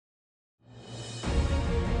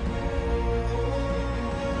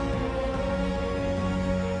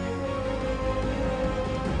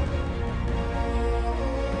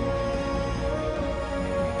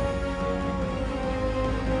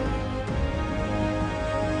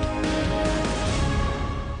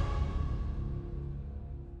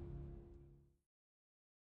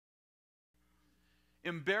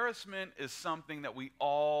Embarrassment is something that we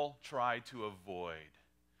all try to avoid.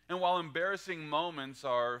 And while embarrassing moments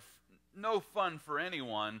are no fun for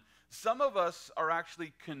anyone, some of us are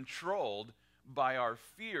actually controlled by our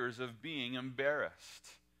fears of being embarrassed.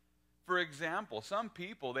 For example, some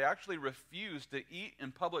people, they actually refuse to eat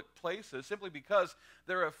in public places simply because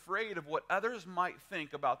they're afraid of what others might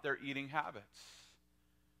think about their eating habits.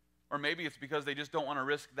 Or maybe it's because they just don't want to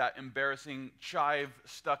risk that embarrassing chive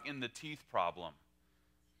stuck in the teeth problem.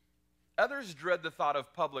 Others dread the thought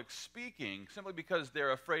of public speaking simply because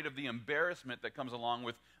they're afraid of the embarrassment that comes along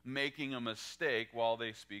with making a mistake while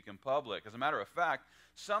they speak in public. As a matter of fact,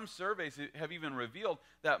 some surveys have even revealed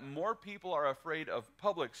that more people are afraid of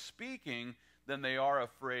public speaking than they are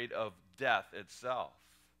afraid of death itself.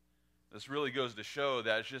 This really goes to show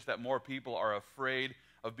that it's just that more people are afraid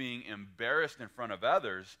of being embarrassed in front of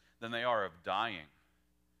others than they are of dying.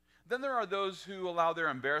 Then there are those who allow their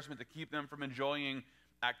embarrassment to keep them from enjoying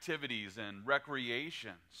activities and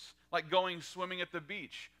recreations, like going swimming at the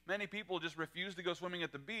beach. Many people just refuse to go swimming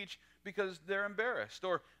at the beach because they're embarrassed,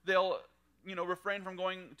 or they'll refrain from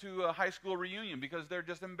going to a high school reunion because they're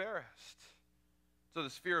just embarrassed. So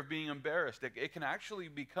this fear of being embarrassed, it can actually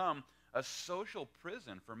become a social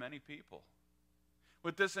prison for many people.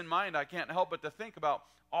 With this in mind, I can't help but to think about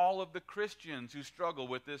all of the Christians who struggle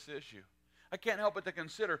with this issue. I can't help but to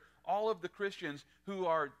consider all of the Christians who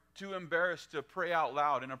are too embarrassed to pray out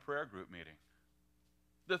loud in a prayer group meeting.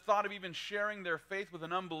 The thought of even sharing their faith with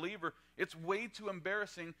an unbeliever, it's way too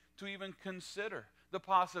embarrassing to even consider. The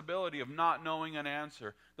possibility of not knowing an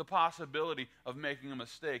answer, the possibility of making a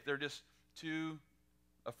mistake. They're just too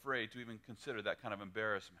afraid to even consider that kind of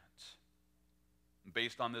embarrassment.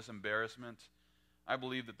 Based on this embarrassment, I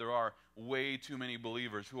believe that there are way too many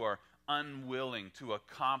believers who are unwilling to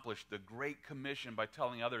accomplish the Great Commission by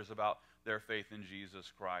telling others about their faith in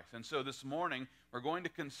Jesus Christ. And so this morning, we're going to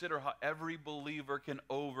consider how every believer can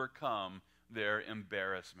overcome their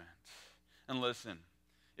embarrassment. And listen,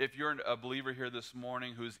 if you're a believer here this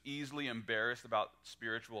morning who's easily embarrassed about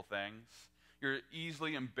spiritual things, you're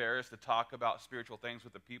easily embarrassed to talk about spiritual things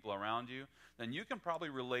with the people around you, then you can probably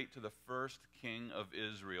relate to the first king of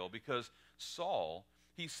Israel, because Saul,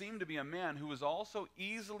 he seemed to be a man who was also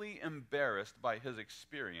easily embarrassed by his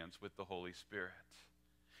experience with the Holy Spirit.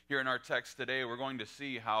 Here in our text today, we're going to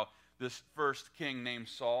see how this first king named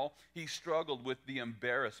Saul, he struggled with the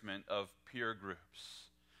embarrassment of peer groups.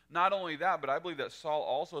 Not only that, but I believe that Saul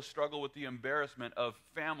also struggled with the embarrassment of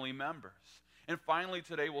family members. And finally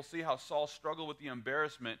today, we'll see how Saul struggled with the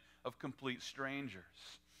embarrassment of complete strangers.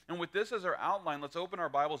 And with this as our outline, let's open our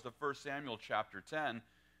Bibles to 1 Samuel chapter 10. And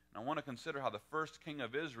I want to consider how the first king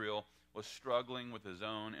of Israel was struggling with his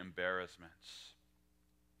own embarrassments.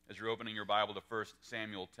 As you're opening your Bible to 1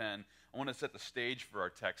 Samuel 10, I want to set the stage for our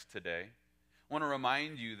text today. I want to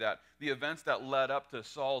remind you that the events that led up to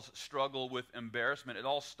Saul's struggle with embarrassment, it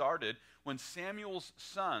all started when Samuel's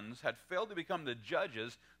sons had failed to become the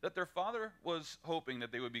judges that their father was hoping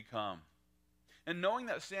that they would become. And knowing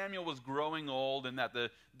that Samuel was growing old and that the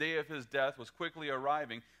day of his death was quickly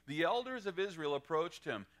arriving, the elders of Israel approached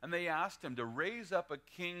him, and they asked him to raise up a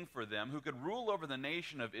king for them who could rule over the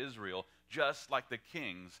nation of Israel just like the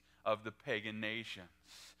kings of the pagan nations.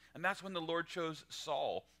 And that's when the Lord chose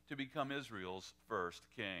Saul to become Israel's first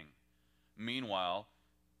king. Meanwhile,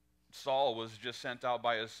 Saul was just sent out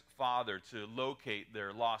by his father to locate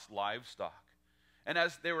their lost livestock. And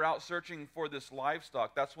as they were out searching for this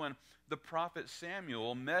livestock, that's when the prophet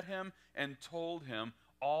Samuel met him and told him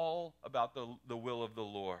all about the will of the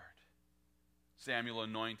Lord. Samuel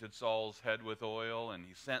anointed Saul's head with oil, and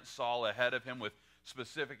he sent Saul ahead of him with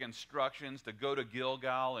specific instructions to go to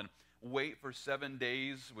Gilgal and wait for 7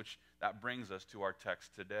 days, which that brings us to our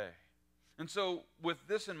text today. And so with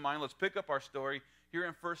this in mind, let's pick up our story here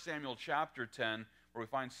in 1 Samuel chapter 10, where we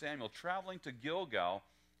find Samuel traveling to Gilgal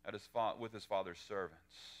with his father's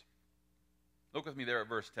servants. Look with me there at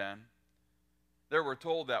verse 10. There we're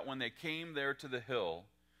told that when they came there to the hill,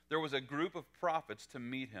 there was a group of prophets to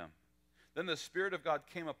meet him. Then the Spirit of God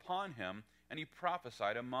came upon him, and he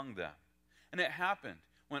prophesied among them. And it happened,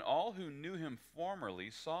 when all who knew him formerly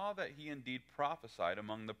saw that he indeed prophesied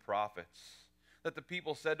among the prophets, that the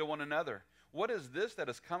people said to one another, "What is this that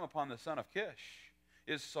has come upon the son of Kish?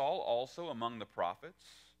 Is Saul also among the prophets?"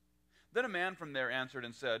 Then a man from there answered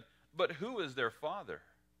and said, "But who is their father?"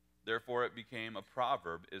 Therefore it became a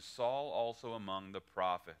proverb, "Is Saul also among the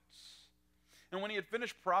prophets?" And when he had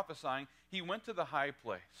finished prophesying, he went to the high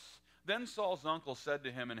place. Then Saul's uncle said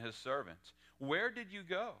to him and his servants, "Where did you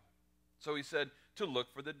go?" So he said, "To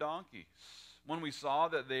look for the donkeys. When we saw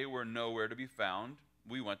that they were nowhere to be found,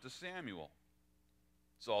 we went to Samuel."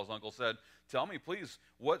 Saul's uncle said, "Tell me, please,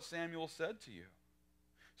 what Samuel said to you."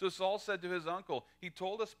 So Saul said to his uncle, "He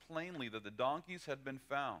told us plainly that the donkeys had been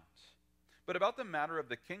found. But about the matter of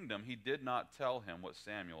the kingdom, he did not tell him what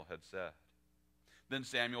Samuel had said." Then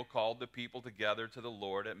Samuel called the people together to the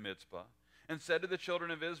Lord at Mizpah and said to the children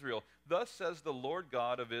of Israel, "Thus says the Lord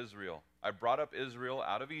God of Israel, I brought up Israel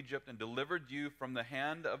out of Egypt and delivered you from the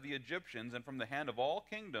hand of the Egyptians and from the hand of all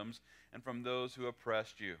kingdoms and from those who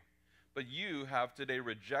oppressed you. But you have today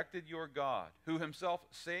rejected your God, who himself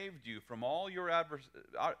saved you from all your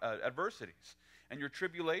adversities and your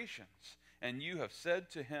tribulations. And you have said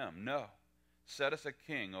to him, 'No, set us a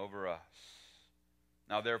king over us.'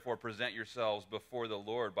 Now therefore present yourselves before the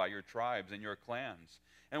Lord by your tribes and your clans."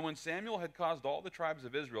 And when Samuel had caused all the tribes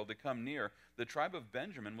of Israel to come near, the tribe of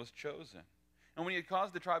Benjamin was chosen. And when he had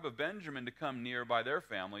caused the tribe of Benjamin to come near by their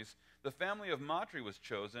families, the family of Matri was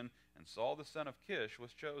chosen, and Saul the son of Kish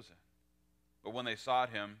was chosen. But when they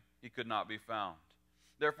sought him, he could not be found.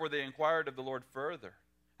 Therefore they inquired of the Lord further,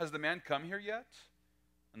 "Has the man come here yet?"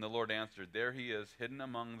 And the Lord answered, "There he is, hidden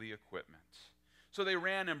among the equipment." So they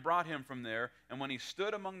ran and brought him from there, and when he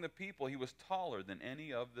stood among the people, he was taller than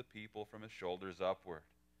any of the people from his shoulders upward.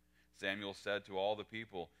 Samuel said to all the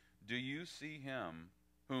people, "Do you see him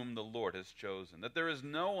whom the Lord has chosen, that there is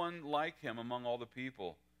no one like him among all the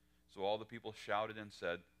people?" So all the people shouted and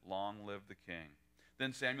said, "Long live the king."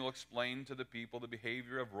 Then Samuel explained to the people the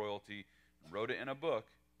behavior of royalty, and wrote it in a book,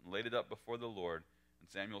 and laid it up before the Lord. And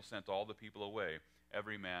Samuel sent all the people away,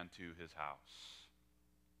 every man to his house.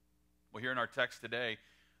 Well, here in our text today,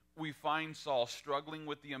 we find Saul struggling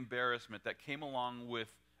with the embarrassment that came along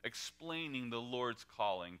with explaining the Lord's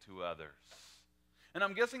calling to others. And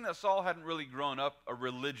I'm guessing that Saul hadn't really grown up a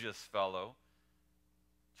religious fellow.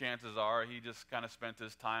 Chances are he just kind of spent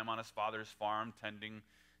his time on his father's farm tending,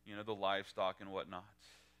 the livestock and whatnot.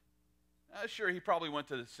 Sure, he probably went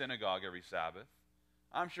to the synagogue every Sabbath.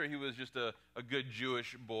 I'm sure he was just a good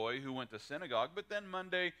Jewish boy who went to synagogue, but then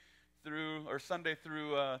Sunday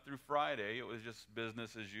through Friday, it was just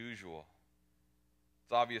business as usual.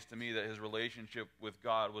 It's obvious to me that his relationship with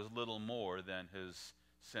God was little more than his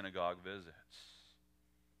synagogue visits.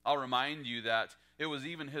 I'll remind you that it was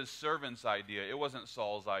even his servant's idea. It wasn't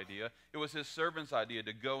Saul's idea. It was his servant's idea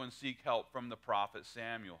to go and seek help from the prophet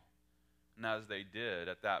Samuel. And as they did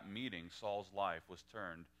at that meeting, Saul's life was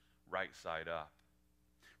turned right side up.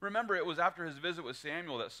 Remember, it was after his visit with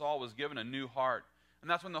Samuel that Saul was given a new heart. And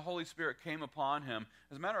that's when the Holy Spirit came upon him.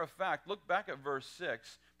 As a matter of fact, look back at verse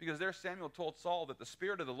 6, because there Samuel told Saul that the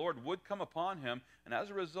Spirit of the Lord would come upon him, and as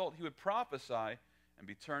a result, he would prophesy and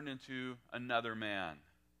be turned into another man.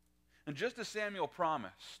 And just as Samuel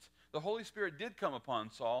promised, the Holy Spirit did come upon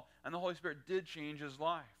Saul, and the Holy Spirit did change his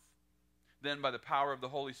life. Then, by the power of the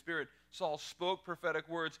Holy Spirit, Saul spoke prophetic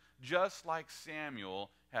words just like Samuel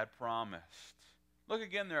had promised. Look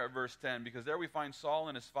again there at verse 10, because there we find Saul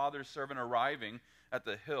and his father's servant arriving at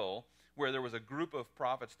the hill where there was a group of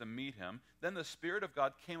prophets to meet him. Then the Spirit of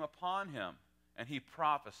God came upon him, and he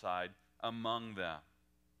prophesied among them.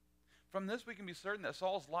 From this we can be certain that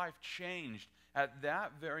Saul's life changed at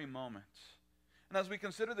that very moment. And as we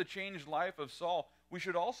consider the changed life of Saul, we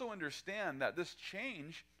should also understand that this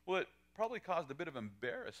change, it probably caused a bit of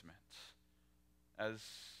embarrassment as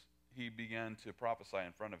he began to prophesy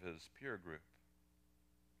in front of his peer group.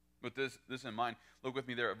 With this in mind, look with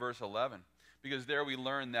me there at verse 11, because there we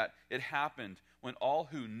learn that it happened when all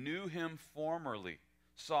who knew him formerly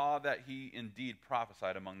saw that he indeed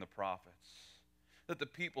prophesied among the prophets, that the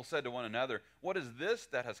people said to one another, "What is this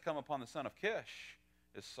that has come upon the son of Kish?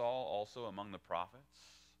 Is Saul also among the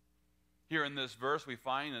prophets?" Here in this verse, we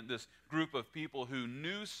find that this group of people who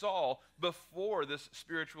knew Saul before this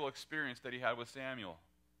spiritual experience that he had with Samuel.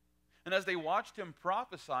 And as they watched him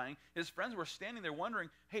prophesying, his friends were standing there wondering,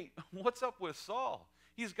 "Hey, what's up with Saul?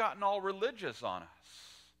 He's gotten all religious on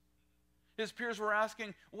us." His peers were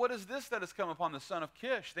asking, "What is this that has come upon the son of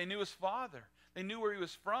Kish?" They knew his father. They knew where he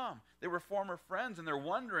was from. They were former friends, and they're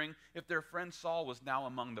wondering if their friend Saul was now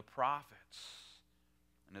among the prophets.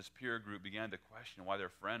 And his peer group began to question why their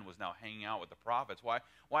friend was now hanging out with the prophets.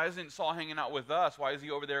 Why isn't Saul hanging out with us? Why is he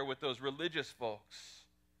over there with those religious folks?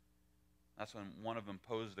 That's when one of them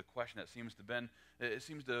posed a question that seems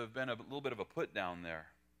to have been a little bit of a put down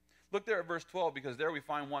there. Look there at verse 12, because there we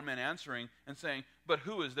find one man answering and saying, "But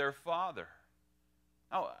who is their father?"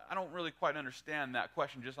 Now, I don't really quite understand that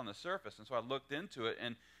question just on the surface, and so I looked into it,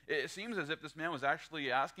 and it seems as if this man was actually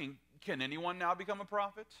asking, can anyone now become a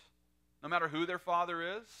prophet, no matter who their father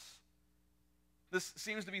is? This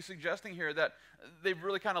seems to be suggesting here that they've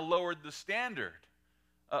really kind of lowered the standard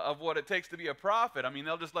of what it takes to be a prophet. I mean,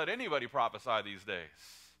 they'll just let anybody prophesy these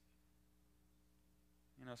days.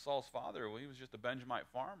 Saul's father, well, he was just a Benjamite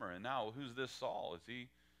farmer, and now who's this Saul? Is he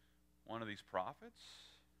one of these prophets?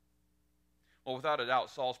 Well, without a doubt,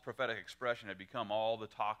 Saul's prophetic expression had become all the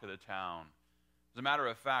talk of the town. As a matter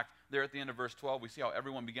of fact, there at the end of verse 12, we see how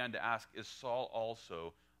everyone began to ask, is Saul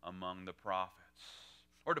also among the prophets?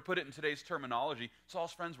 Or to put it in today's terminology,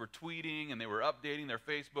 Saul's friends were tweeting and they were updating their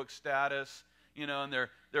Facebook status, and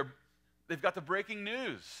they've got the breaking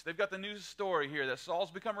news. They've got the news story here that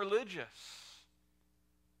Saul's become religious.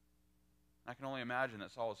 I can only imagine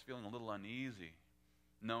that Saul was feeling a little uneasy,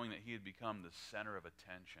 knowing that he had become the center of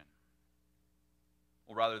attention.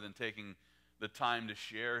 Well, rather than taking the time to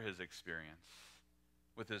share his experience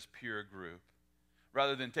with his peer group,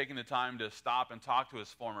 rather than taking the time to stop and talk to his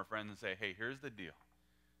former friends and say, hey, here's the deal.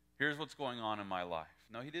 Here's what's going on in my life.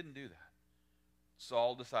 No, he didn't do that.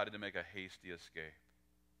 Saul decided to make a hasty escape.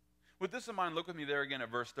 With this in mind, look with me there again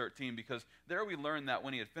at verse 13, because there we learn that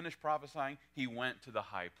when he had finished prophesying, he went to the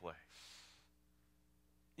high place.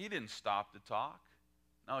 He didn't stop to talk.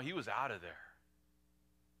 No, he was out of there.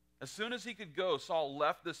 As soon as he could go, Saul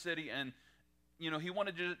left the city, and he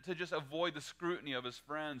wanted to just avoid the scrutiny of his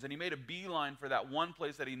friends, and he made a beeline for that one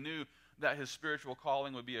place that he knew that his spiritual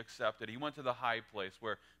calling would be accepted. He went to the high place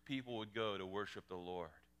where people would go to worship the Lord.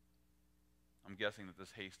 I'm guessing that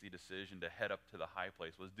this hasty decision to head up to the high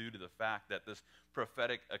place was due to the fact that this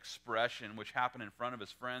prophetic expression, which happened in front of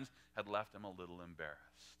his friends, had left him a little embarrassed.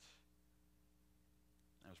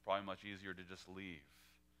 It was probably much easier to just leave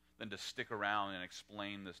than to stick around and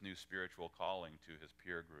explain this new spiritual calling to his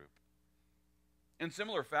peer group. In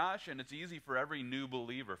similar fashion, it's easy for every new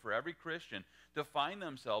believer, for every Christian, to find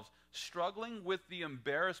themselves struggling with the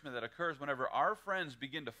embarrassment that occurs whenever our friends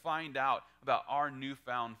begin to find out about our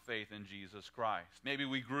newfound faith in Jesus Christ. Maybe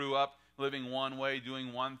we grew up living one way,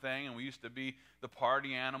 doing one thing, and we used to be the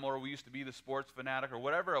party animal, or we used to be the sports fanatic, or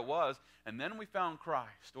whatever it was, and then we found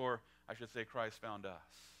Christ, or I should say Christ found us.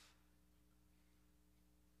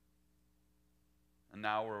 And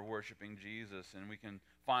now we're worshiping Jesus, and we can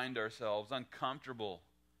find ourselves uncomfortable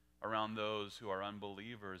around those who are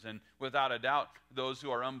unbelievers. And without a doubt, those who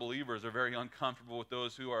are unbelievers are very uncomfortable with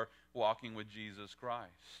those who are walking with Jesus Christ.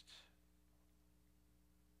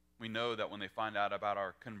 We know that when they find out about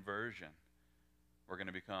our conversion, we're going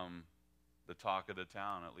to become the talk of the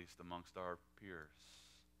town, at least amongst our peers.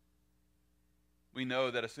 We know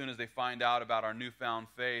that as soon as they find out about our newfound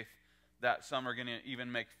faith, that some are going to even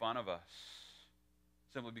make fun of us,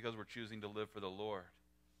 simply because we're choosing to live for the Lord.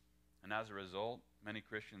 And as a result, many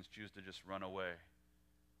Christians choose to just run away.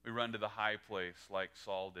 We run to the high place like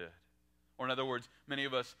Saul did. Or in other words, many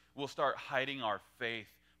of us will start hiding our faith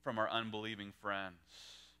from our unbelieving friends.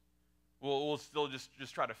 We'll still just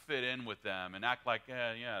try to fit in with them and act like,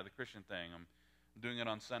 yeah, the Christian thing. I'm doing it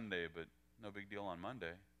on Sunday, but no big deal on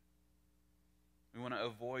Monday. We want to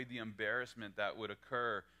avoid the embarrassment that would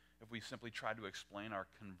occur if we simply try to explain our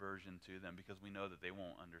conversion to them, because we know that they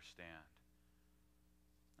won't understand.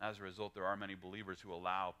 As a result, there are many believers who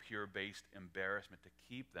allow pure-based embarrassment to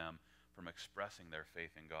keep them from expressing their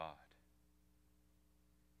faith in God.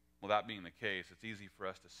 Well, that being the case, it's easy for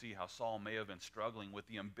us to see how Saul may have been struggling with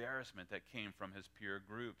the embarrassment that came from his peer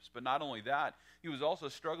groups. But not only that, he was also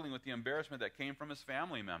struggling with the embarrassment that came from his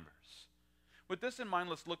family members. With this in mind,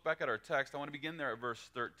 let's look back at our text. I want to begin there at verse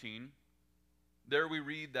 13. There we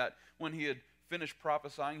read that when he had finished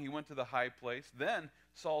prophesying, he went to the high place. Then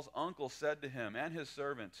Saul's uncle said to him and his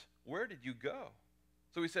servants, "Where did you go?"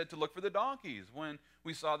 So he said, "To look for the donkeys. When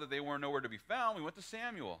we saw that they were nowhere to be found, we went to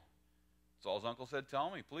Samuel." Saul's uncle said, "Tell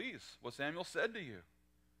me, please, what Samuel said to you."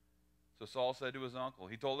 So Saul said to his uncle,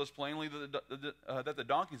 "He told us plainly that the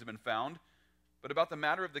donkeys had been found, but about the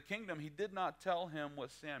matter of the kingdom, he did not tell him what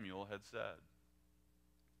Samuel had said."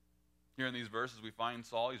 Here in these verses, we find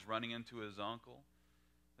Saul, he's running into his uncle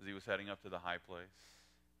as he was heading up to the high place.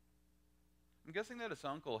 I'm guessing that his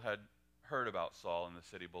uncle had heard about Saul in the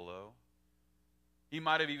city below. He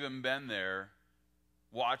might have even been there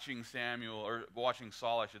watching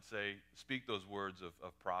Saul, I should say, speak those words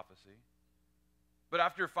of prophecy. But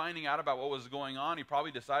after finding out about what was going on, he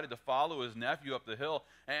probably decided to follow his nephew up the hill,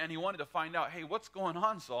 and he wanted to find out, hey, what's going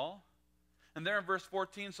on, Saul? And there in verse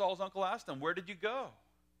 14, Saul's uncle asked him, "Where did you go?"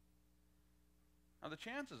 Now the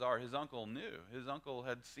chances are his uncle knew. His uncle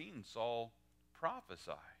had seen Saul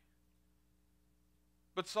prophesy.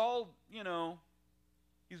 But Saul,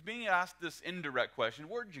 he's being asked this indirect question,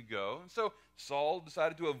 "Where did you go?" And so Saul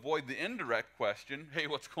decided to avoid the indirect question, "Hey,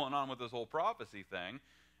 what's going on with this whole prophecy thing?"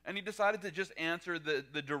 And he decided to just answer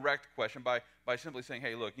the direct question by simply saying,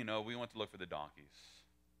 "Hey, look, we went to look for the donkeys.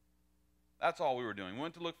 That's all we were doing. We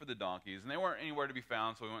went to look for the donkeys, and they weren't anywhere to be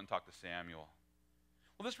found, so we went and talked to Samuel."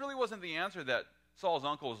 Well, this really wasn't the answer that Saul's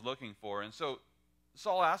uncle was looking for. And so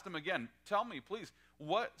Saul asked him again, tell me, please,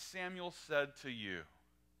 what Samuel said to you.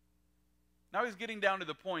 Now he's getting down to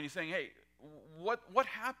the point. He's saying, hey, what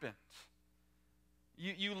happened?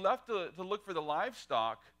 You left to look for the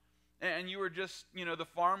livestock, and you were just, the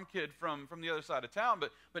farm kid from the other side of town,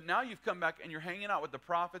 but now you've come back and you're hanging out with the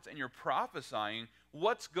prophets and you're prophesying.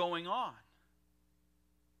 What's going on?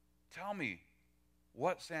 Tell me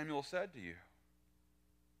what Samuel said to you.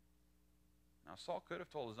 Now, Saul could have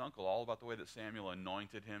told his uncle all about the way that Samuel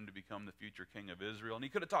anointed him to become the future king of Israel. And he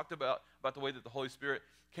could have talked about the way that the Holy Spirit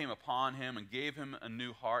came upon him and gave him a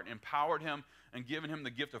new heart, empowered him, and given him the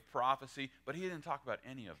gift of prophecy. But he didn't talk about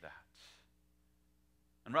any of that.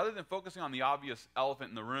 And rather than focusing on the obvious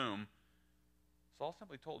elephant in the room, Saul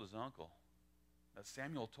simply told his uncle that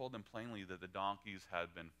Samuel told them plainly that the donkeys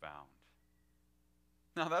had been found.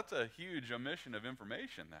 Now, that's a huge omission of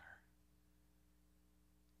information there.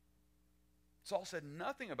 Saul said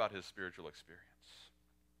nothing about his spiritual experience.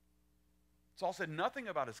 Saul said nothing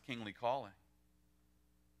about his kingly calling.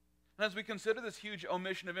 And as we consider this huge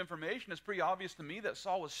omission of information, it's pretty obvious to me that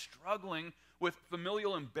Saul was struggling with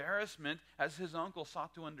familial embarrassment as his uncle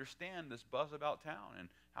sought to understand this buzz about town and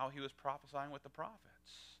how he was prophesying with the prophets.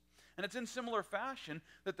 And it's in similar fashion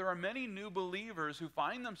that there are many new believers who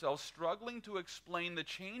find themselves struggling to explain the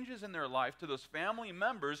changes in their life to those family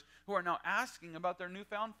members who are now asking about their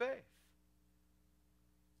newfound faith.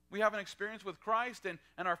 We have an experience with Christ,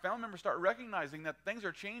 and our family members start recognizing that things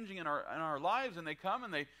are changing in our lives, and they come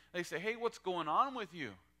and they say, hey, what's going on with you?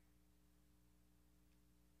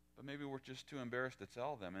 But maybe we're just too embarrassed to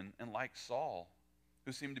tell them. And like Saul,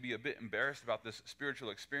 who seemed to be a bit embarrassed about this spiritual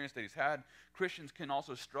experience that he's had, Christians can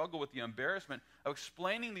also struggle with the embarrassment of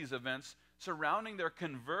explaining these events surrounding their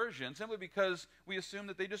conversion simply because we assume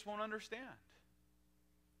that they just won't understand.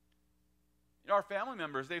 Our family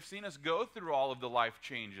members, they've seen us go through all of the life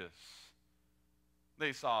changes.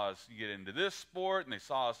 They saw us get into this sport, and they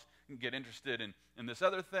saw us get interested in this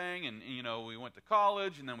other thing, and we went to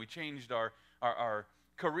college, and then we changed our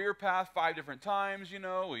career path 5 different times.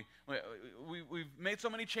 We've made so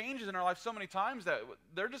many changes in our life so many times that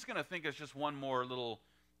they're just going to think it's just one more little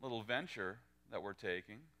venture that we're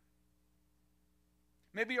taking.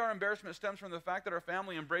 Maybe our embarrassment stems from the fact that our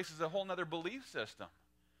family embraces a whole other belief system.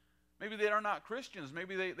 Maybe they are not Christians.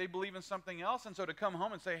 Maybe they believe in something else. And so to come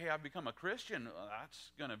home and say, hey, I've become a Christian, well, that's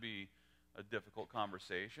going to be a difficult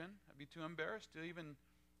conversation. I'd be too embarrassed to even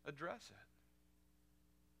address it.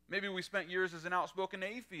 Maybe we spent years as an outspoken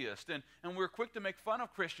atheist, and we're quick to make fun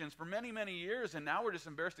of Christians for many, many years, and now we're just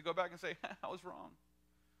embarrassed to go back and say, I was wrong.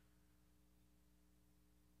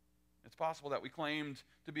 It's possible that we claimed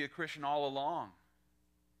to be a Christian all along,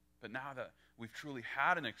 but now that we've truly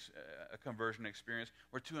had a conversion experience,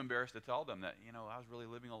 we're too embarrassed to tell them that, I was really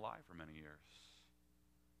living a lie for many years.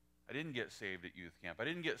 I didn't get saved at youth camp. I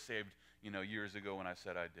didn't get saved, years ago when I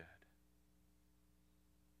said I did.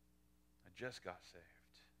 I just got saved.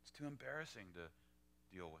 It's too embarrassing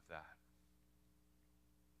to deal with that.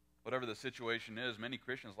 Whatever the situation is, many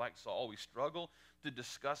Christians, like Saul, we struggle to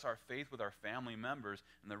discuss our faith with our family members,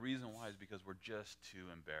 and the reason why is because we're just too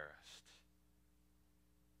embarrassed.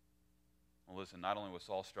 Well, listen, not only was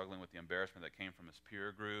Saul struggling with the embarrassment that came from his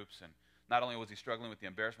peer groups, and not only was he struggling with the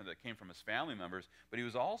embarrassment that came from his family members, but he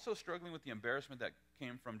was also struggling with the embarrassment that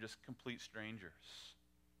came from just complete strangers.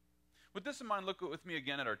 With this in mind, look with me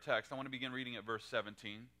again at our text. I want to begin reading at verse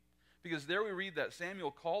 17, because there we read that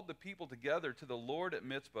Samuel called the people together to the Lord at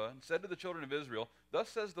Mizpah and said to the children of Israel, "Thus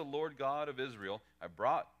says the Lord God of Israel, I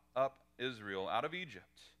brought up Israel out of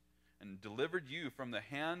Egypt, and delivered you from the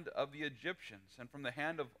hand of the Egyptians, and from the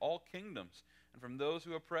hand of all kingdoms, and from those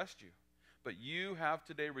who oppressed you. But you have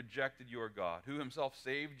today rejected your God, who himself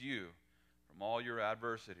saved you from all your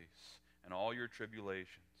adversities and all your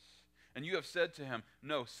tribulations. And you have said to him,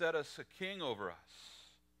 no, set us a king over us.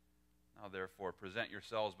 Now therefore present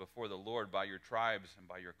yourselves before the Lord by your tribes and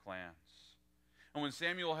by your clans." And when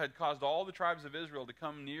Samuel had caused all the tribes of Israel to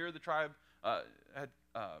come near, the tribe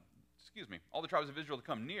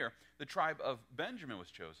the tribe of Benjamin was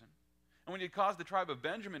chosen. And when he had caused the tribe of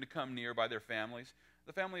Benjamin to come near by their families,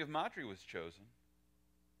 the family of Matri was chosen.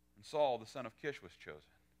 And Saul, the son of Kish, was chosen.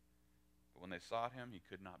 But when they sought him, he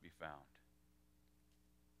could not be found.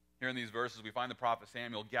 Here in these verses, we find the prophet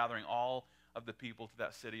Samuel gathering all of the people to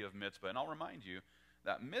that city of Mizpah. And I'll remind you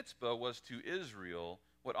that Mizpah was to Israel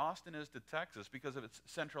what Austin is to Texas because of its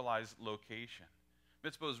centralized location.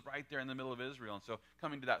 Mizpah was right there in the middle of Israel, and so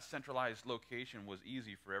coming to that centralized location was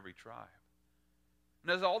easy for every tribe.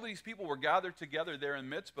 And as all these people were gathered together there in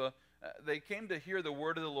Mizpah, they came to hear the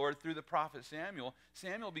word of the Lord through the prophet Samuel.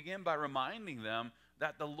 Samuel began by reminding them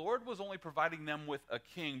that the Lord was only providing them with a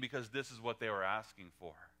king because this is what they were asking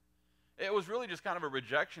for. It was really just kind of a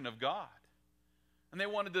rejection of God. And they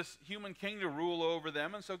wanted this human king to rule over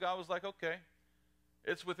them, and so God was like, okay,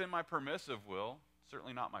 it's within my permissive will,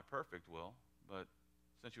 certainly not my perfect will, but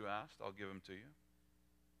since you asked, I'll give him to you.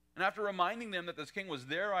 And after reminding them that this king was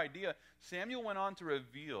their idea, Samuel went on to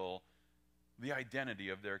reveal the identity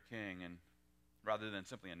of their king. And rather than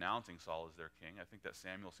simply announcing Saul as their king, I think that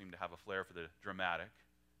Samuel seemed to have a flair for the dramatic.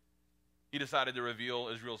 He decided to reveal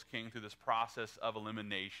Israel's king through this process of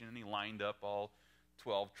elimination, and he lined up all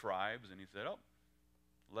 12 tribes, and he said,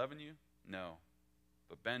 11 you? No,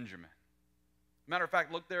 but Benjamin. Matter of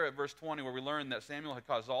fact, look there at verse 20 where we learn that Samuel had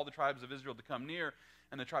caused all the tribes of Israel to come near,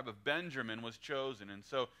 and the tribe of Benjamin was chosen. And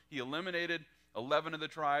so he eliminated 11 of the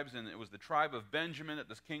tribes, and it was the tribe of Benjamin that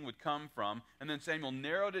this king would come from. And then Samuel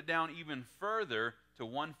narrowed it down even further to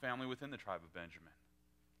one family within the tribe of Benjamin.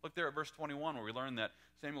 Look there at verse 21 where we learn that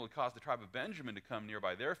Samuel had caused the tribe of Benjamin to come near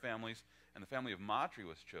by their families, and the family of Matri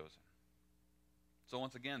was chosen. So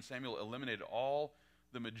once again, Samuel eliminated all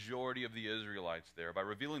the majority of the Israelites there by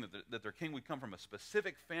revealing that their king would come from a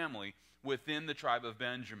specific family within the tribe of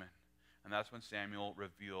Benjamin. And that's when Samuel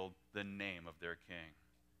revealed the name of their king.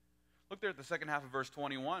 Look there at the second half of verse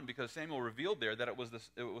 21, because Samuel revealed there that it was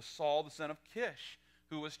Saul, the son of Kish,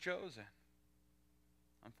 who was chosen.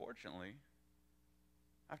 Unfortunately,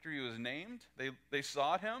 after he was named, they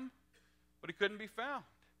sought him, but he couldn't be found.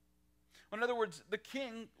 Well, in other words, the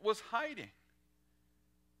king was hiding.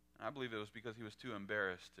 And I believe it was because he was too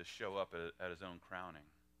embarrassed to show up at his own crowning.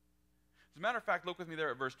 As a matter of fact, look with me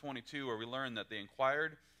there at verse 22, where we learn that they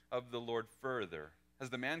inquired of the Lord further, "Has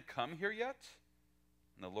the man come here yet?"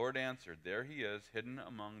 And the Lord answered, "There he is, hidden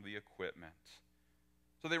among the equipment."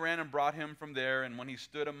 So they ran and brought him from there, and when he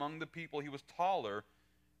stood among the people, he was taller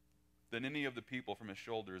than any of the people from his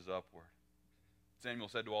shoulders upward. Samuel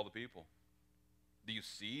said to all the people, "Do you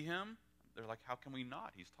see him?" They're like, "How can we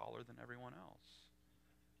not? He's taller than everyone else."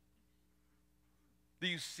 "Do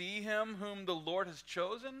you see him whom the Lord has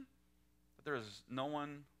chosen? But there is no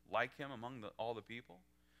one like him among all the people."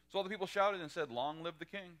 So all the people shouted and said, "Long live the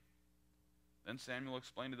king." Then Samuel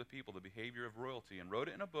explained to the people the behavior of royalty and wrote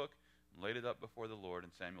it in a book and laid it up before the Lord.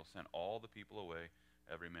 And Samuel sent all the people away,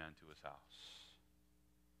 every man to his house.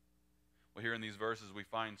 Well, here in these verses, we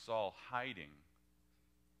find Saul hiding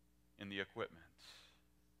in the equipment.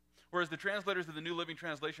 Whereas the translators of the New Living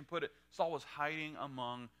Translation put it, Saul was hiding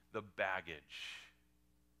among the baggage.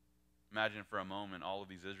 Imagine for a moment all of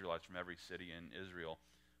these Israelites from every city in Israel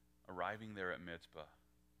arriving there at Mizpah.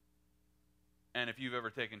 And if you've ever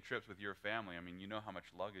taken trips with your family, I mean, you know how much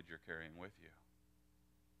luggage you're carrying with you.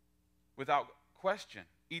 Without question,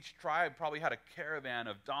 each tribe probably had a caravan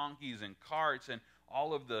of donkeys and carts and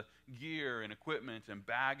all of the gear and equipment and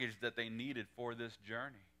baggage that they needed for this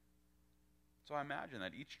journey. So I imagine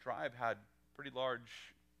that each tribe had a pretty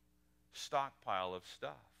large stockpile of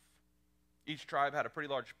stuff. Each tribe had a pretty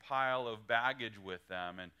large pile of baggage with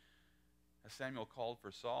them. And as Samuel called for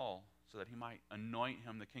Saul so that he might anoint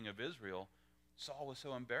him the king of Israel, Saul was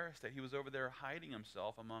so embarrassed that he was over there hiding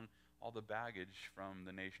himself among all the baggage from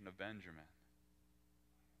the nation of Benjamin.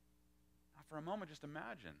 Now, for a moment, just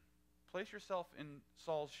imagine. Place yourself in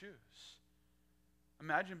Saul's shoes.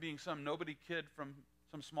 Imagine being some nobody kid from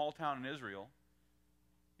some small town in Israel.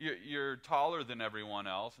 You're taller than everyone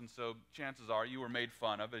else, and so chances are you were made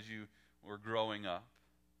fun of as you were growing up.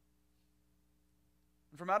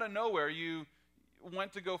 And from out of nowhere, you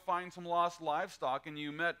went to go find some lost livestock, and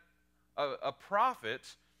you met a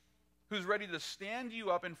prophet who's ready to stand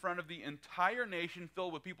you up in front of the entire nation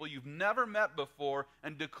filled with people you've never met before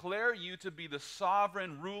and declare you to be the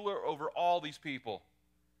sovereign ruler over all these people.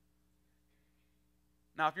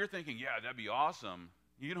 Now, if you're thinking, yeah, that'd be awesome,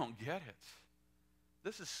 you don't get it.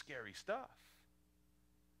 This is scary stuff.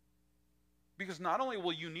 Because not only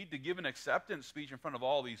will you need to give an acceptance speech in front of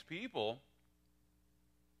all these people,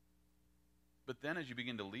 but then as you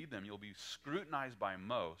begin to lead them, you'll be scrutinized by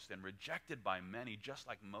most and rejected by many, just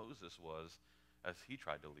like Moses was as he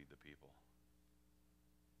tried to lead the people.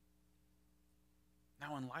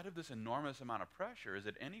 Now, in light of this enormous amount of pressure, is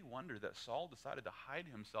it any wonder that Saul decided to hide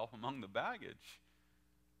himself among the baggage?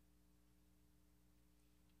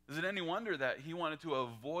 Is it any wonder that he wanted to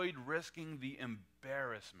avoid risking the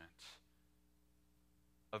embarrassment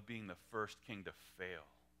of being the first king to fail?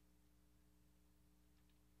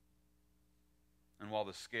 And while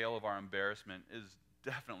the scale of our embarrassment is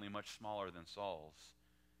definitely much smaller than Saul's,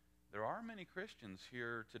 there are many Christians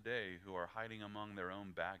here today who are hiding among their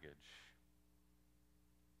own baggage.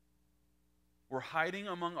 We're hiding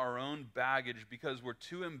among our own baggage because we're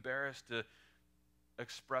too embarrassed to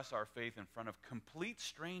express our faith in front of complete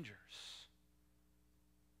strangers.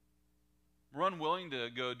 We're unwilling to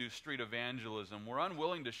go do street evangelism. We're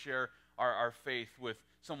unwilling to share our faith with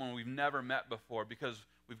someone we've never met before because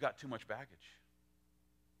we've got too much baggage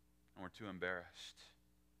and we're too embarrassed.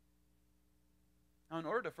 Now, in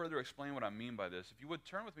order to further explain what I mean by this, if you would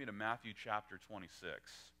turn with me to Matthew chapter 26.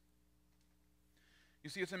 You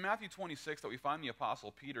see, it's in Matthew 26 that we find the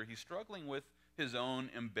Apostle Peter. He's struggling with his own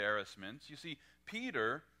embarrassments. You see,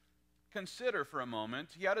 Peter, consider for a moment,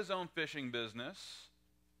 he had his own fishing business.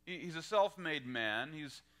 He's a self-made man.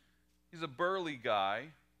 He's a burly guy.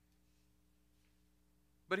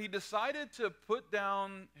 But he decided to put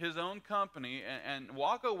down his own company and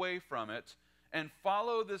walk away from it and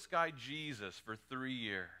follow this guy Jesus for 3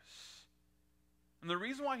 years. And the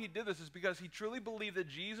reason why he did this is because he truly believed that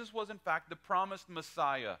Jesus was in fact the promised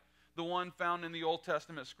Messiah, the one found in the Old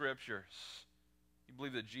Testament scriptures. He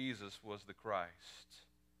believed that Jesus was the Christ.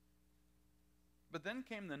 But then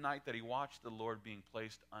came the night that he watched the Lord being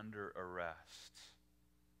placed under arrest.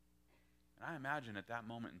 And I imagine at that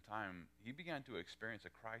moment in time, he began to experience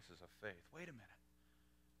a crisis of faith. Wait a minute.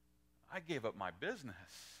 I gave up my business.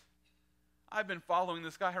 I've been following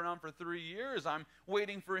this guy around for 3 years. I'm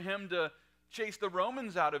waiting for him to chase the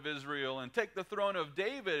Romans out of Israel and take the throne of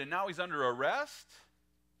David, and now he's under arrest?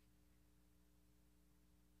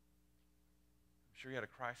 I'm sure he had a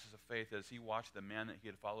crisis of faith as he watched the man that he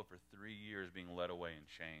had followed for 3 years being led away in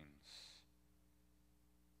chains.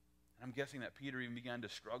 And I'm guessing that Peter even began to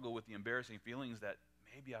struggle with the embarrassing feelings that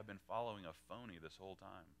maybe I've been following a phony this whole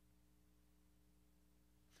time.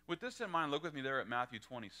 With this in mind, look with me there at Matthew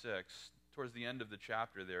 26, towards the end of the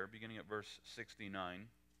chapter there, beginning at verse 69.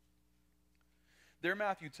 There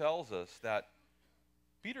Matthew tells us that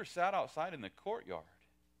Peter sat outside in the courtyard,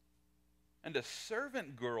 and a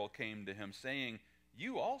servant girl came to him, saying,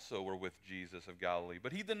 "You also were with Jesus of Galilee."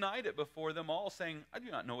 But he denied it before them all, saying, "I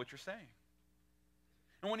do not know what you're saying."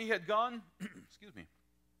 And when he had gone,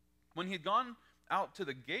 when he had gone out to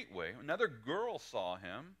the gateway, another girl saw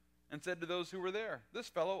him and said to those who were there, "This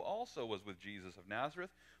fellow also was with Jesus of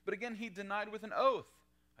Nazareth." But again he denied with an oath,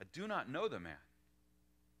 "I do not know the man."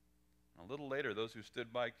 A little later, those who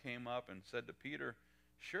stood by came up and said to Peter,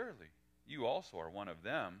 "Surely you also are one of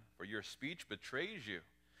them, for your speech betrays you."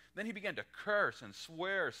 Then he began to curse and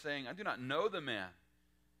swear, saying, "I do not know the man."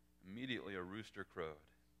 Immediately a rooster crowed.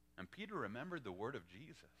 And Peter remembered the word of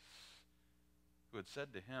Jesus, who had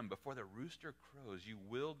said to him, "Before the rooster crows, you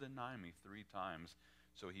will deny me 3 times.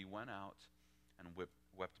 So he went out and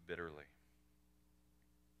wept bitterly.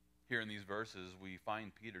 Here in these verses, we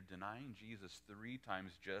find Peter denying Jesus 3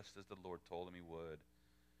 times just as the Lord told him he would.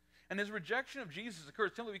 And his rejection of Jesus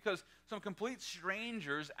occurred simply because some complete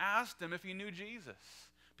strangers asked him if he knew Jesus.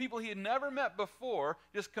 People he had never met before,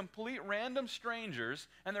 just complete random strangers,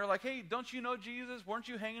 and they're like, "Hey, don't you know Jesus? Weren't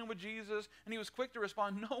you hanging with Jesus?" And he was quick to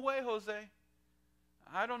respond, "No way, Jose.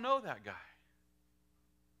 I don't know that guy."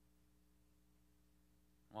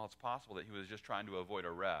 Well, it's possible that he was just trying to avoid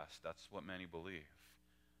arrest. That's what many believe.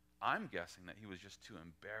 I'm guessing that he was just too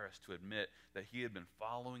embarrassed to admit that he had been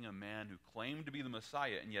following a man who claimed to be the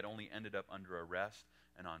Messiah and yet only ended up under arrest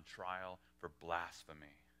and on trial for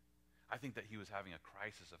blasphemy. I think that he was having a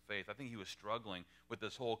crisis of faith. I think he was struggling with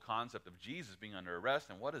this whole concept of Jesus being under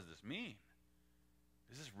arrest, and what does this mean?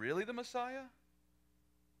 Is this really the Messiah?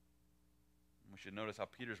 We should notice how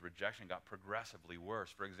Peter's rejection got progressively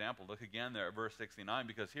worse. For example, look again there at verse 69,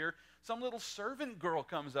 because here some little servant girl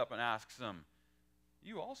comes up and asks him,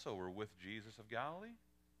 "You also were with Jesus of Galilee?"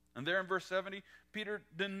 And there in verse 70, Peter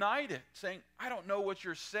denied it, saying, "I don't know what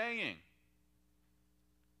you're saying."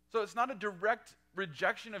 So it's not a direct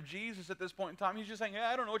rejection of Jesus at this point in time. He's just saying,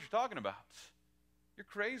 "I don't know what you're talking about. You're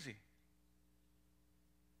crazy."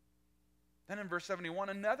 Then in verse 71,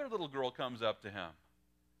 another little girl comes up to him,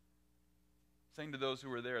 saying to those who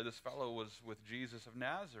were there, "This fellow was with Jesus of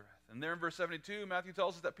Nazareth." And there in verse 72, Matthew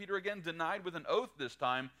tells us that Peter again denied with an oath this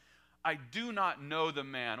time, "I do not know the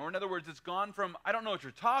man." Or in other words, it's gone from "I don't know what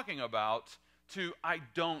you're talking about" to "I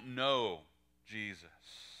don't know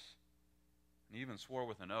Jesus." And he even swore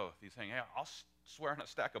with an oath. He's saying, "Hey, I'll swear on a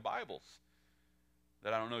stack of Bibles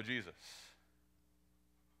that I don't know Jesus."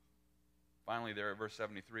 Finally, there at verse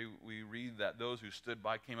 73, we read that those who stood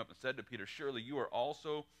by came up and said to Peter, "Surely you are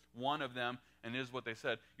also one of them." And this is what they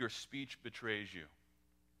said, "Your speech betrays you."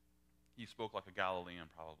 He spoke like a Galilean,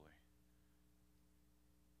 probably.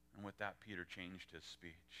 And with that, Peter changed his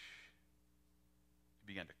speech. He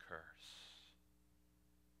began to curse.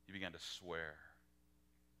 He began to swear.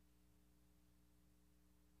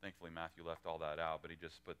 Thankfully, Matthew left all that out, but he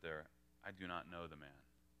just put there, "I do not know the man."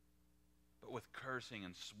 But with cursing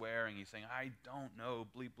and swearing. He's saying, I don't know,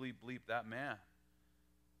 bleep, bleep, bleep, that man.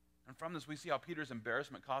 And from this, we see how Peter's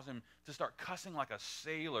embarrassment caused him to start cussing like a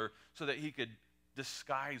sailor so that he could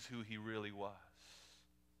disguise who he really was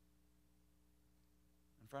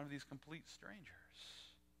in front of these complete strangers.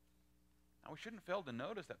 Now, we shouldn't fail to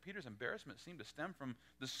notice that Peter's embarrassment seemed to stem from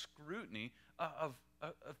the scrutiny of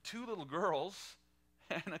two little girls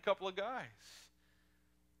and a couple of guys.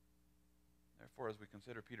 Therefore, as we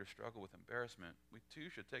consider Peter's struggle with embarrassment, we too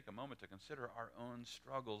should take a moment to consider our own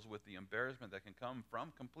struggles with the embarrassment that can come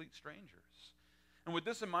from complete strangers. And with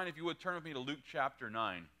this in mind, if you would turn with me to Luke chapter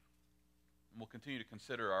 9, and we'll continue to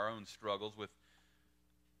consider our own struggles with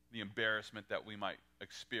the embarrassment that we might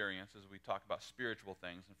experience as we talk about spiritual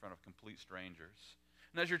things in front of complete strangers.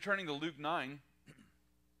 And as you're turning to Luke 9,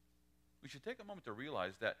 we should take a moment to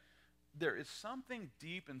realize that there is something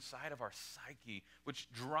deep inside of our psyche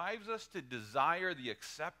which drives us to desire the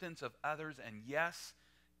acceptance of others and, yes,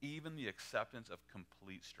 even the acceptance of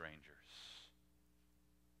complete strangers.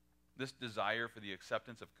 This desire for the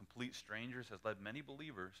acceptance of complete strangers has led many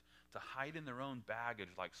believers to hide in their own baggage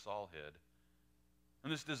like Saul hid.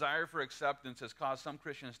 And this desire for acceptance has caused some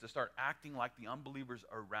Christians to start acting like the unbelievers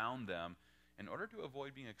around them in order to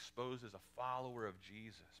avoid being exposed as a follower of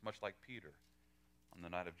Jesus, much like Peter on the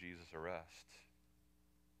night of Jesus' arrest.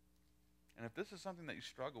 And if this is something that you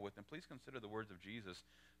struggle with, then please consider the words of Jesus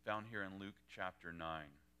found here in Luke chapter 9.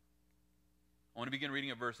 I want to begin reading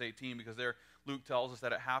at verse 18 because there Luke tells us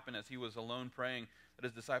that it happened as he was alone praying that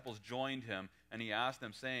his disciples joined him, and he asked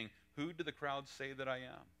them, saying, "Who do the crowd say that I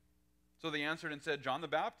am?" So they answered and said, "John the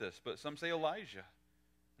Baptist, but some say Elijah,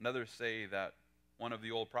 and others say that one of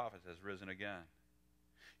the old prophets has risen again."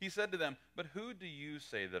 He said to them, "But who do you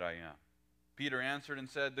say that I am?" Peter answered and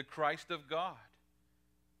said, "The Christ of God."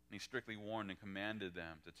 And he strictly warned and commanded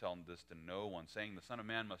them to tell this to no one, saying, "The Son of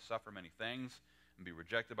Man must suffer many things and be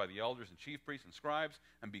rejected by the elders and chief priests and scribes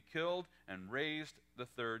and be killed and raised the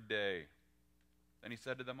third day." Then he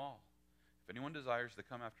said to them all, "If anyone desires to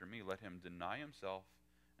come after me, let him deny himself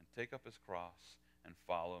and take up his cross and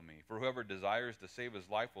follow me. For whoever desires to save his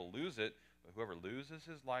life will lose it, but whoever loses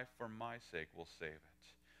his life for my sake will save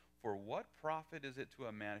it. For what profit is it to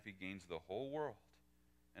a man if he gains the whole world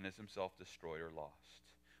and is himself destroyed or lost?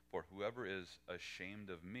 For whoever is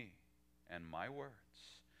ashamed of me and my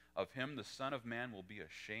words, of him the Son of Man will be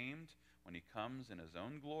ashamed when he comes in his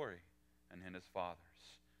own glory and in his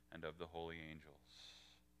Father's and of the holy angels."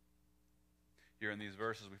 Here in these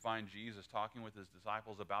verses, we find Jesus talking with his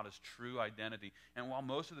disciples about his true identity. And while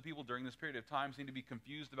most of the people during this period of time seemed to be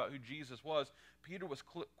confused about who Jesus was, Peter was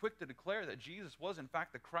quick to declare that Jesus was, in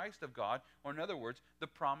fact, the Christ of God, or in other words, the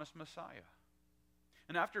promised Messiah.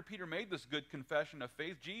 And after Peter made this good confession of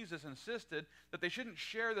faith, Jesus insisted that they shouldn't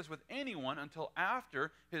share this with anyone until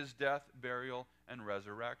after his death, burial, and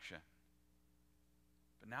resurrection.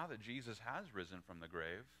 But now that Jesus has risen from the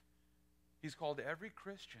grave, he's called every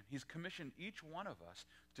Christian. He's commissioned each one of us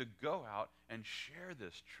to go out and share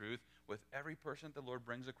this truth with every person the Lord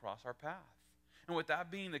brings across our path. And with that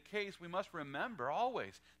being the case, we must remember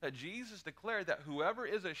always that Jesus declared that whoever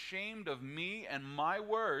is ashamed of me and my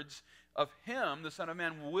words, of him, the Son of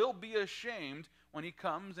Man, will be ashamed when he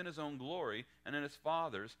comes in his own glory and in his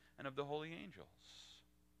Father's and of the holy angels.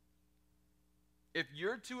 If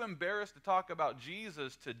you're too embarrassed to talk about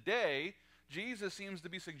Jesus today, Jesus seems to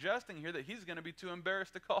be suggesting here that he's going to be too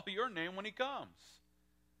embarrassed to call your name when he comes.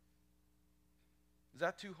 Is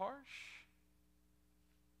that too harsh?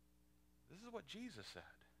 This is what Jesus said.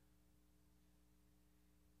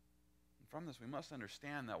 And from this, we must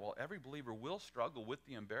understand that while every believer will struggle with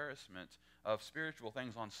the embarrassment of spiritual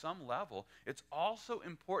things on some level, it's also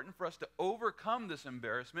important for us to overcome this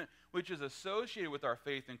embarrassment, which is associated with our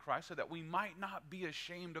faith in Christ, so that we might not be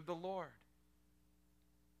ashamed of the Lord.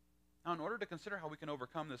 Now, in order to consider how we can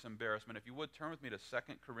overcome this embarrassment, if you would turn with me to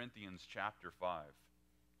 2 Corinthians chapter 5.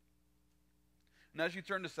 And as you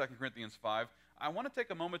turn to 2 Corinthians 5, I want to take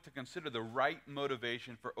a moment to consider the right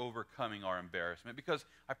motivation for overcoming our embarrassment, because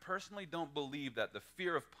I personally don't believe that the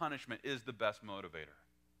fear of punishment is the best motivator.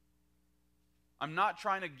 I'm not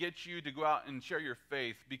trying to get you to go out and share your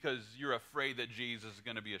faith because you're afraid that Jesus is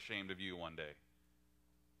going to be ashamed of you one day.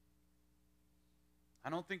 I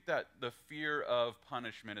don't think that the fear of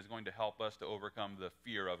punishment is going to help us to overcome the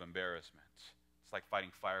fear of embarrassment. It's like fighting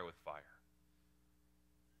fire with fire.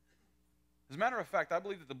 As a matter of fact, I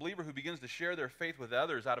believe that the believer who begins to share their faith with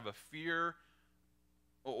others out of a fear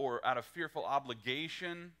or out of fearful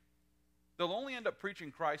obligation, they'll only end up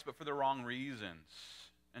preaching Christ, but for the wrong reasons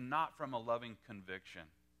and not from a loving conviction.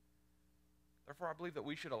 Therefore, I believe that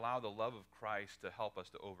we should allow the love of Christ to help us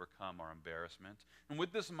to overcome our embarrassment. And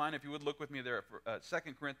with this in mind, if you would look with me there at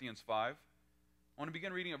 2 Corinthians 5, I want to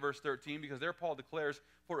begin reading at verse 13, because there Paul declares,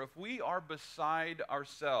 "For if we are beside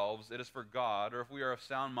ourselves, it is for God, or if we are of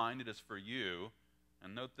sound mind, it is for you."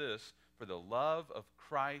 And note this, "For the love of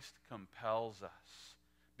Christ compels us,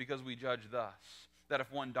 because we judge thus, that if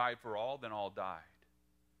one died for all, then all died.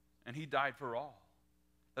 And he died for all,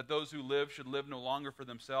 that those who live should live no longer for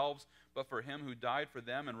themselves, but for him who died for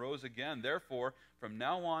them and rose again. Therefore, from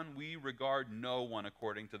now on we regard no one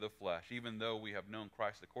according to the flesh. Even though we have known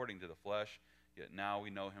Christ according to the flesh, yet now we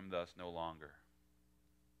know him thus no longer."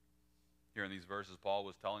 Here in these verses, Paul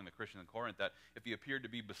was telling the Christians in Corinth that if he appeared to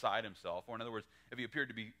be beside himself, or in other words, if he appeared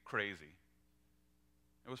to be crazy,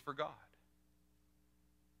 it was for God.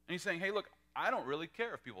 And he's saying, hey, look, I don't really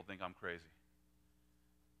care if people think I'm crazy.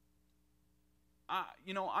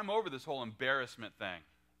 I'm over this whole embarrassment thing.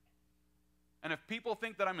 And if people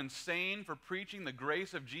think that I'm insane for preaching the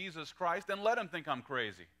grace of Jesus Christ, then let them think I'm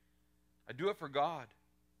crazy. I do it for God.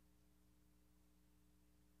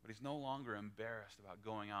 But he's no longer embarrassed about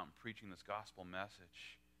going out and preaching this gospel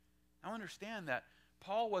message. Now understand that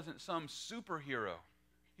Paul wasn't some superhero.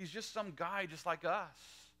 He's just some guy just like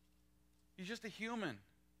us. He's just a human.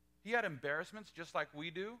 He had embarrassments just like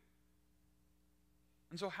we do.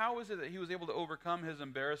 And so how is it that he was able to overcome his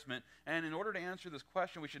embarrassment? And in order to answer this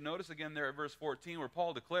question, we should notice again there at verse 14 where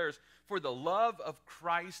Paul declares, "For the love of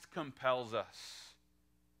Christ compels us."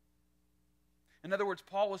 In other words,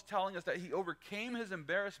 Paul was telling us that he overcame his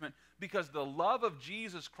embarrassment because the love of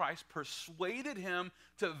Jesus Christ persuaded him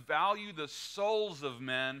to value the souls of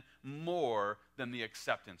men more than the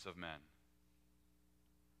acceptance of men.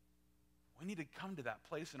 We need to come to that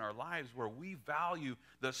place in our lives where we value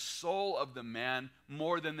the soul of the man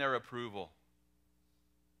more than their approval.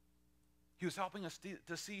 He was helping us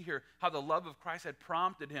to see here how the love of Christ had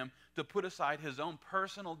prompted him to put aside his own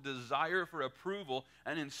personal desire for approval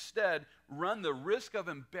and instead run the risk of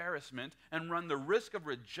embarrassment and run the risk of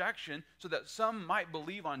rejection so that some might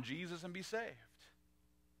believe on Jesus and be saved.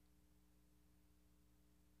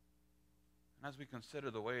 And as we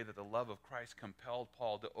consider the way that the love of Christ compelled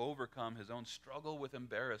Paul to overcome his own struggle with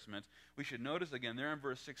embarrassment, we should notice again there in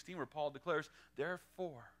verse 16 where Paul declares,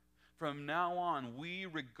 "Therefore, from now on we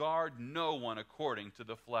regard no one according to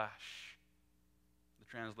the flesh." The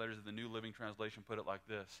translators of the New Living Translation put it like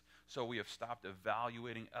this, "So we have stopped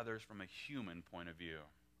evaluating others from a human point of view."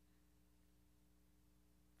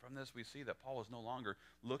 From this we see that Paul was no longer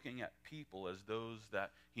looking at people as those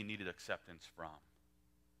that he needed acceptance from.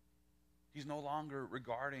 He's no longer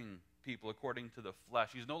regarding people according to the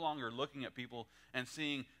flesh. He's no longer looking at people and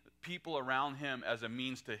seeing people around him as a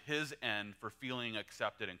means to his end for feeling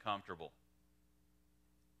accepted and comfortable.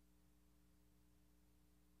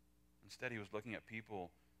 Instead, he was looking at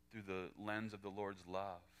people through the lens of the Lord's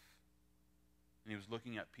love. And he was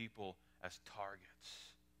looking at people as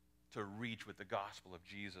targets to reach with the gospel of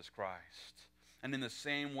Jesus Christ. And in the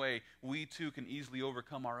same way, we too can easily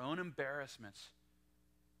overcome our own embarrassments,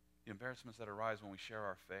 the embarrassments that arise when we share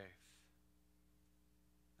our faith.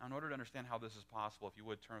 Now, in order to understand how this is possible, if you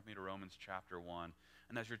would turn with me to Romans chapter 1.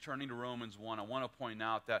 And as you're turning to Romans 1, I want to point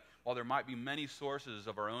out that while there might be many sources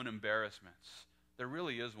of our own embarrassments, there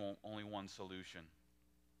really is only one solution.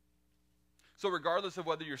 So regardless of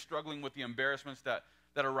whether you're struggling with the embarrassments that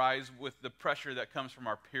arise with the pressure that comes from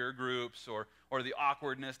our peer groups or the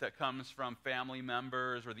awkwardness that comes from family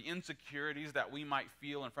members or the insecurities that we might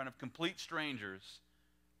feel in front of complete strangers,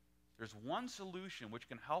 there's one solution which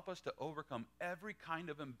can help us to overcome every kind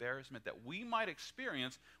of embarrassment that we might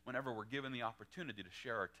experience whenever we're given the opportunity to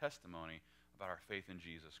share our testimony about our faith in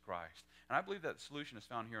Jesus Christ. And I believe that solution is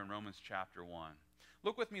found here in Romans chapter 1.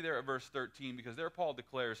 Look with me there at verse 13, because there Paul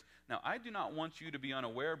declares, "Now I do not want you to be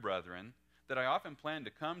unaware, brethren, that I often planned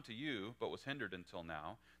to come to you, but was hindered until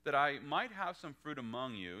now, that I might have some fruit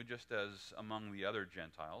among you, just as among the other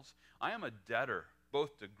Gentiles. I am a debtor,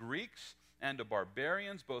 both to Greeks and to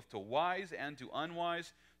barbarians, both to wise and to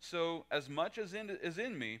unwise. So as much as is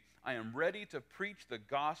in me, I am ready to preach the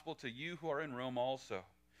gospel to you who are in Rome also.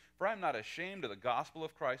 For I am not ashamed of the gospel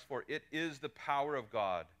of Christ, for it is the power of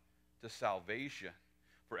God to salvation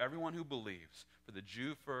for everyone who believes, for the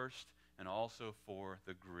Jew first and also for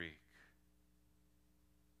the Greek."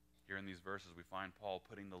 Here in these verses, we find Paul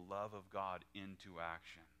putting the love of God into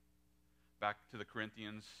action. Back to the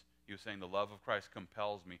Corinthians, he was saying the love of Christ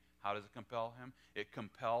compels me. How does it compel him? It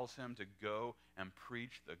compels him to go and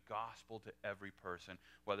preach the gospel to every person,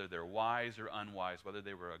 whether they're wise or unwise, whether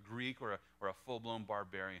they were a Greek or a full-blown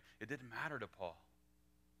barbarian. It didn't matter to Paul.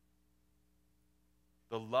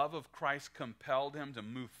 The love of Christ compelled him to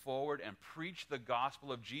move forward and preach the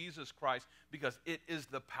gospel of Jesus Christ because it is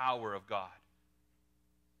the power of God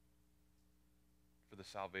for the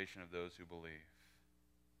salvation of those who believe.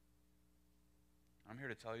 I'm here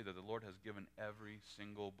to tell you that the Lord has given every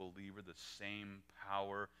single believer the same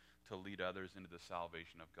power to lead others into the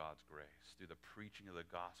salvation of God's grace through the preaching of the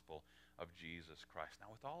gospel of Jesus Christ. Now,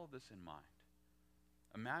 with all of this in mind,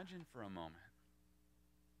 imagine for a moment,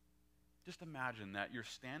 just imagine that you're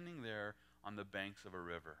standing there on the banks of a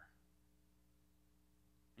river.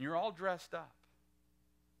 And you're all dressed up.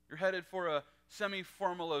 You're headed for a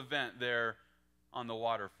semi-formal event there on the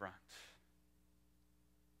waterfront.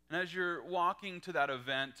 And as you're walking to that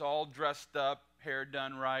event, all dressed up, hair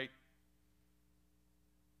done right,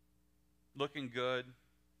 looking good,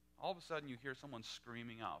 all of a sudden you hear someone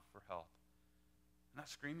screaming out for help. And that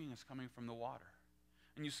screaming is coming from the water.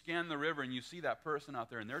 And you scan the river and you see that person out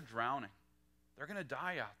there and they're drowning. They're going to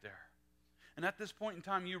die out there. And at this point in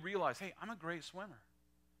time you realize, hey, I'm a great swimmer.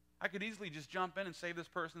 I could easily just jump in and save this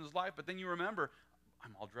person's life, but then you remember,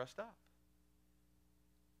 I'm all dressed up.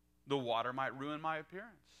 The water might ruin my appearance.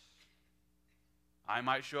 I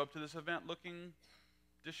might show up to this event looking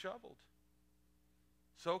disheveled,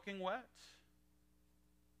 soaking wet.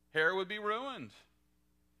 Hair would be ruined.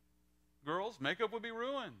 Girls, makeup would be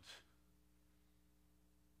ruined.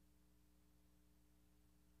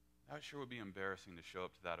 That sure would be embarrassing to show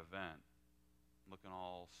up to that event looking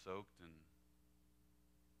all soaked and,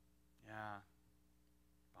 yeah,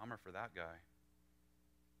 bummer for that guy.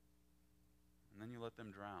 And then you let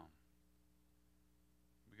them drown.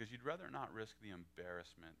 Because you'd rather not risk the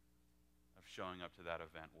embarrassment of showing up to that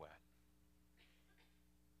event wet.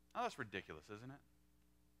 Now that's ridiculous, isn't it?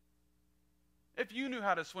 If you knew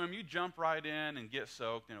how to swim, you'd jump right in and get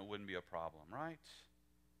soaked and it wouldn't be a problem, right?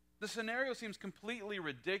 The scenario seems completely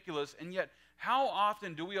ridiculous, and yet how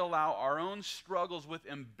often do we allow our own struggles with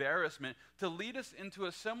embarrassment to lead us into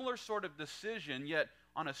a similar sort of decision, yet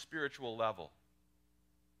on a spiritual level?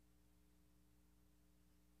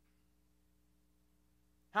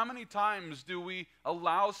 How many times do we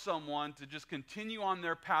allow someone to just continue on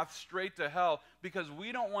their path straight to hell because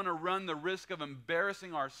we don't want to run the risk of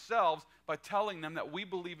embarrassing ourselves by telling them that we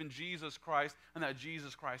believe in Jesus Christ and that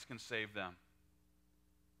Jesus Christ can save them?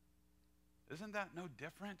 Isn't that no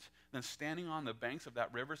different than standing on the banks of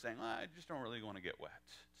that river saying, I just don't really want to get wet.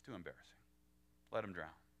 It's too embarrassing. Let them drown.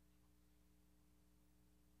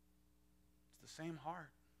 It's the same heart.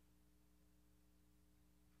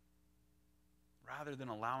 Rather than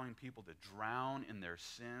allowing people to drown in their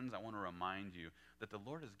sins, I want to remind you that the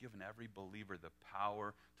Lord has given every believer the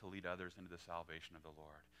power to lead others into the salvation of the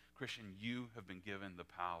Lord. Christian, you have been given the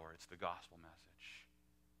power. It's the gospel message.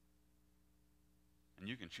 And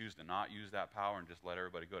you can choose to not use that power and just let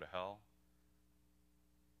everybody go to hell.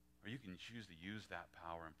 Or you can choose to use that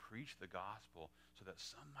power and preach the gospel so that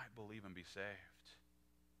some might believe and be saved.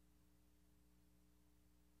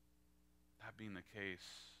 That being the case,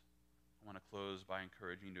 I want to close by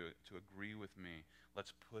encouraging you to agree with me.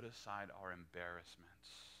 Let's put aside our embarrassments.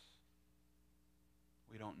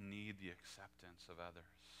 We don't need the acceptance of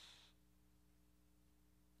others.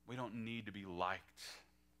 We don't need to be liked.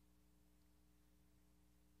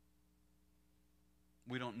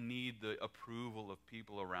 We don't need the approval of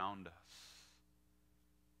people around us.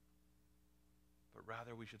 But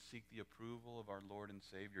rather we should seek the approval of our Lord and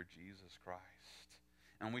Savior Jesus Christ.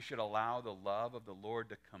 And we should allow the love of the Lord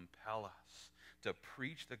to compel us to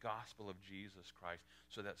preach the gospel of Jesus Christ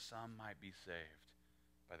so that some might be saved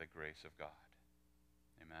by the grace of God.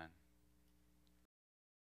 Amen.